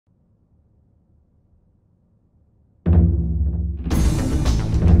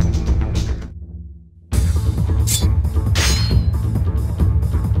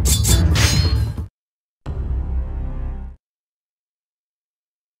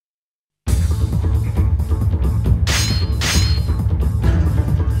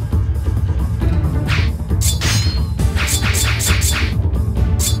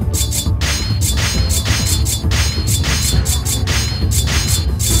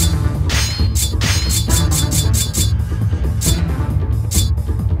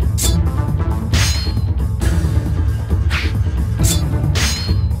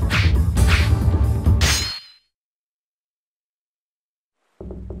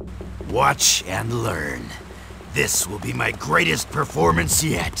Watch and learn. This will be my greatest performance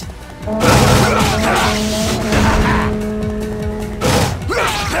yet.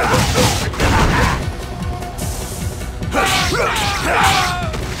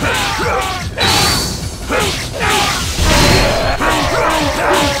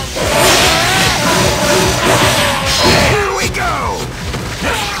 Here we go!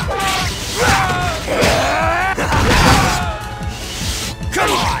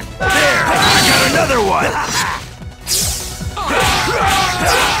 Come on! There! I got another one!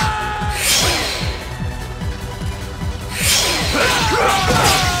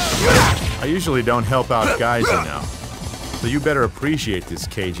 I usually don't help out guys, you know. So you better appreciate this,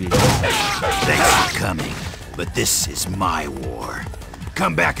 Keiji. Thanks for coming, but this is my war.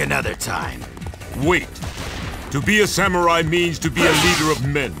 Come back another time. Wait. To be a samurai means to be a leader of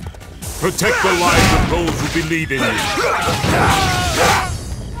men. Protect the lives of those who believe in you.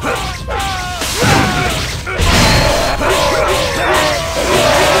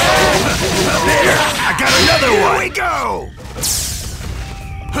 There! I got another one! Here we go!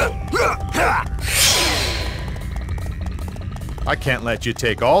 I can't let you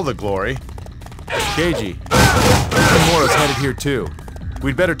take all the glory. Keiji, Kimura's headed here too.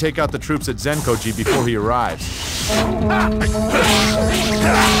 We'd better take out the troops at Zenkoji before he arrives.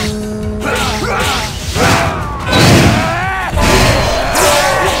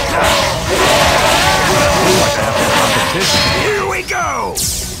 Here we go!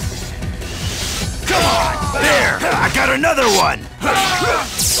 Come on! There! I got another one!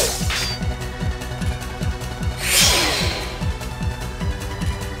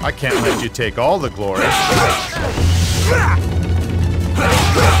 I can't let you take all the glory.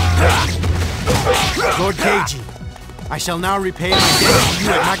 Lord Keiji, I shall now repay my debt to you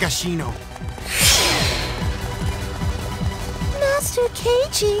at Nagashino. Master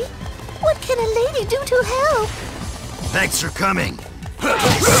Keiji, what can a lady do to help? Thanks for coming. I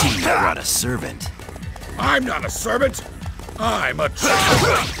see you brought a servant. I'm not a servant. I'm a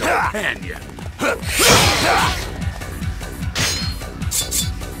trusted companion.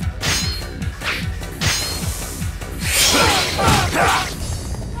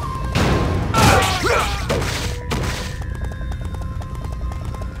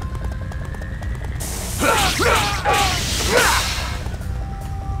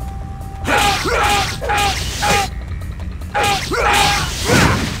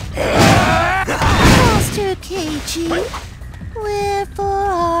 Master Keiji, wherefore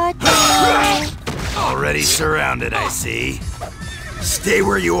art thou? Already surrounded, I see. Stay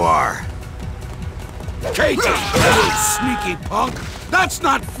where you are. Keiji, you sneaky punk! That's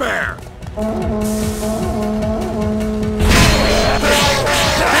not fair! There!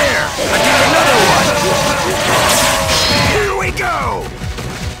 I got another one! Here we go!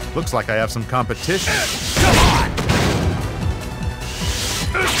 Looks like I have some competition. Come on!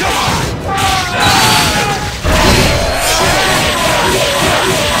 Come on!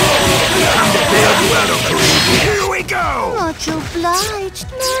 Time to bail you out, Okarugi. Here we go! Much obliged,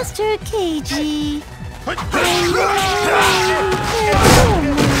 Master Keiji. I love you so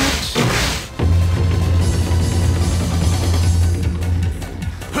much.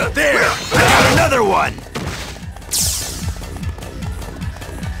 There! I got another one!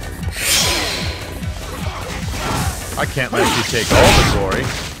 I can't let you take all the glory.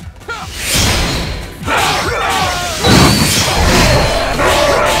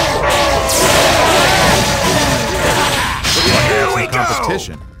 Here we go!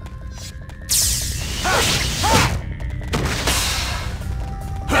 Competition.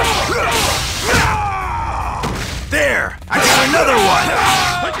 There! I got another one!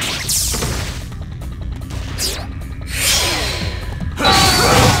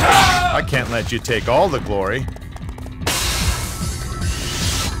 I can't let you take all the glory.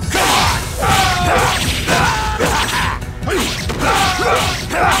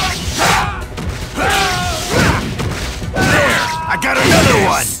 There! I got another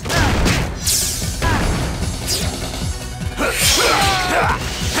one!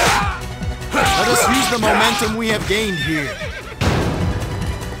 Let us use the momentum we have gained here.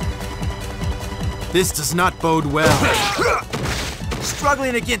 This does not bode well.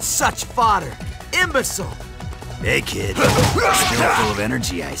 Struggling against such fodder. Imbecile! Hey, kid. Still full of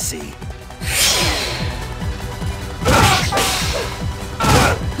energy, I see.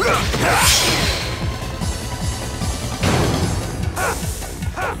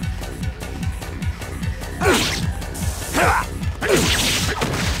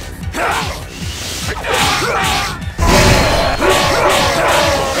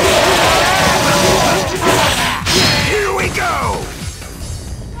 Here we go!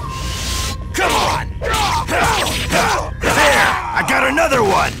 another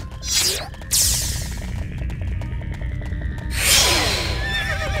one!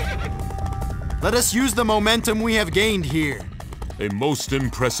 Let us use the momentum we have gained here. A most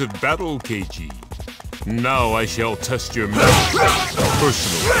impressive battle, Keiji. Now I shall test your mettle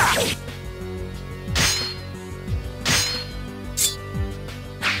personally.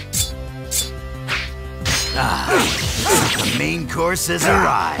 The main course has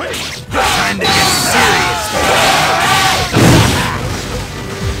arrived. Time to get serious.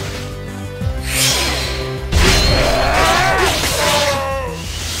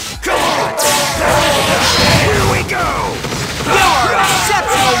 Come on! Here we go! You are an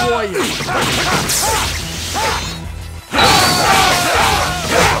exceptional warrior!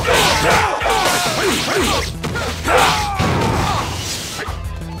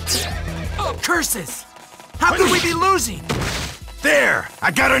 Curses! How could we be losing? There!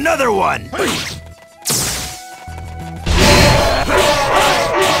 I got another one! Here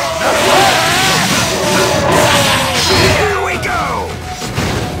we go!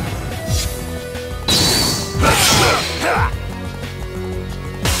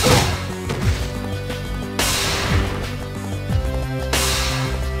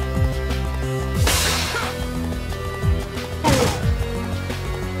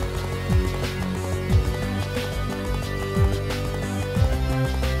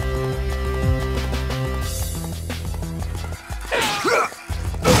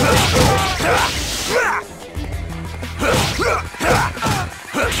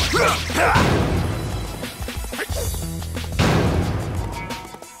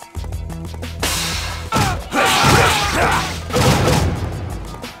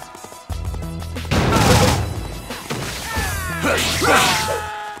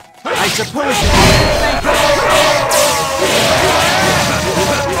 I suppose you thank you.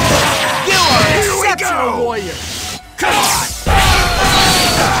 You are an exceptional warrior. Come on!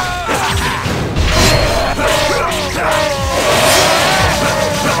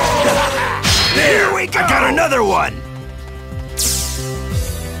 There we go! I got another one!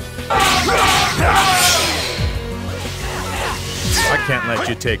 I can't let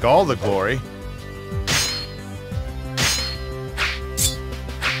you take all the glory.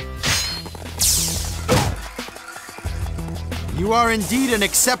 You are indeed an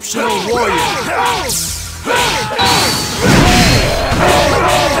exceptional warrior.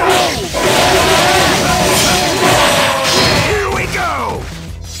 Here we go!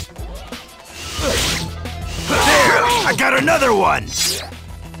 There! I got another one!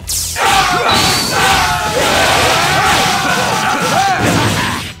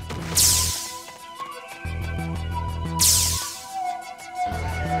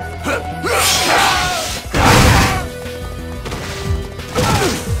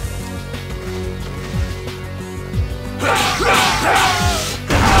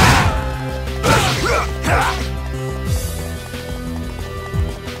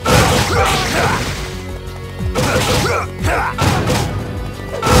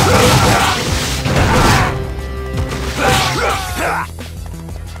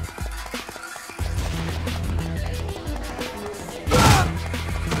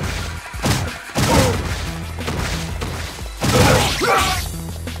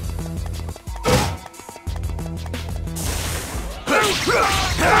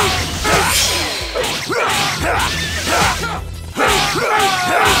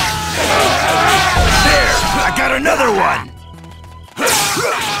 There! I got another one!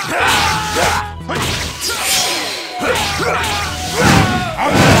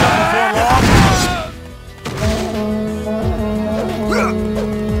 I'll catch up before long.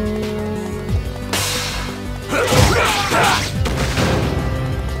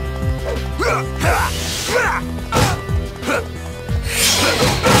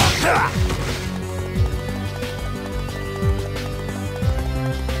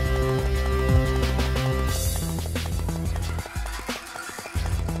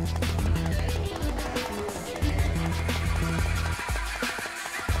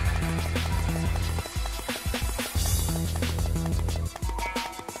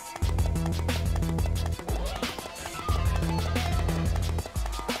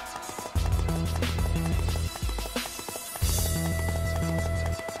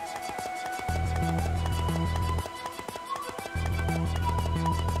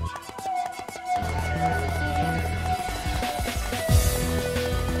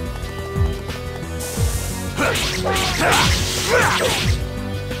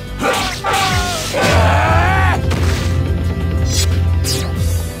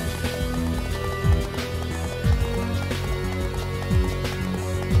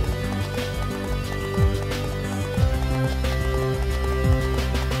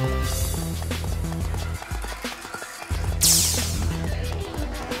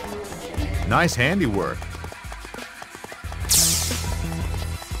 Nice handiwork.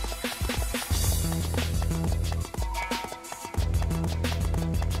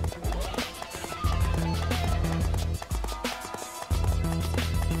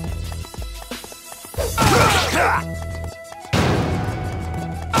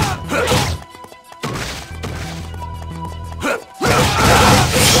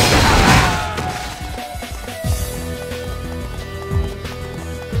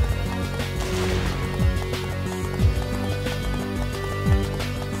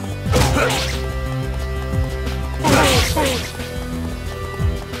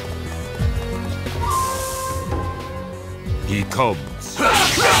 He comes.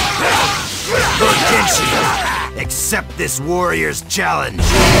 Kenshi, accept this warrior's challenge.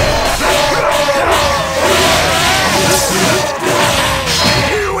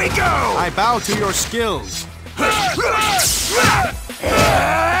 Here we go! I bow to your skills.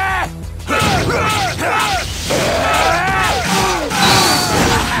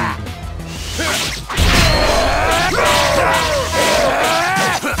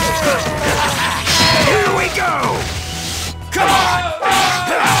 Here we go! Come on!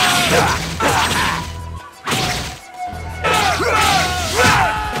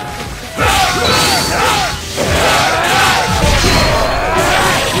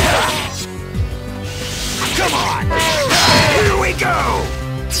 Come on! Here we go!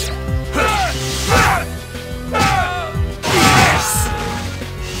 Yes!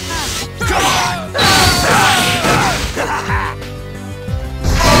 Come on!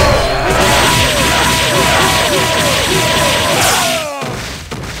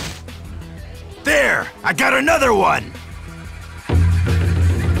 There! I got another one!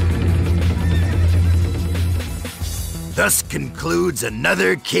 Thus concludes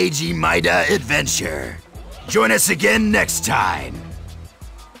another Keiji Maeda adventure. Join us again next time.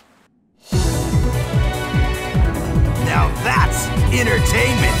 Now that's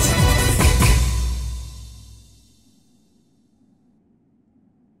entertainment!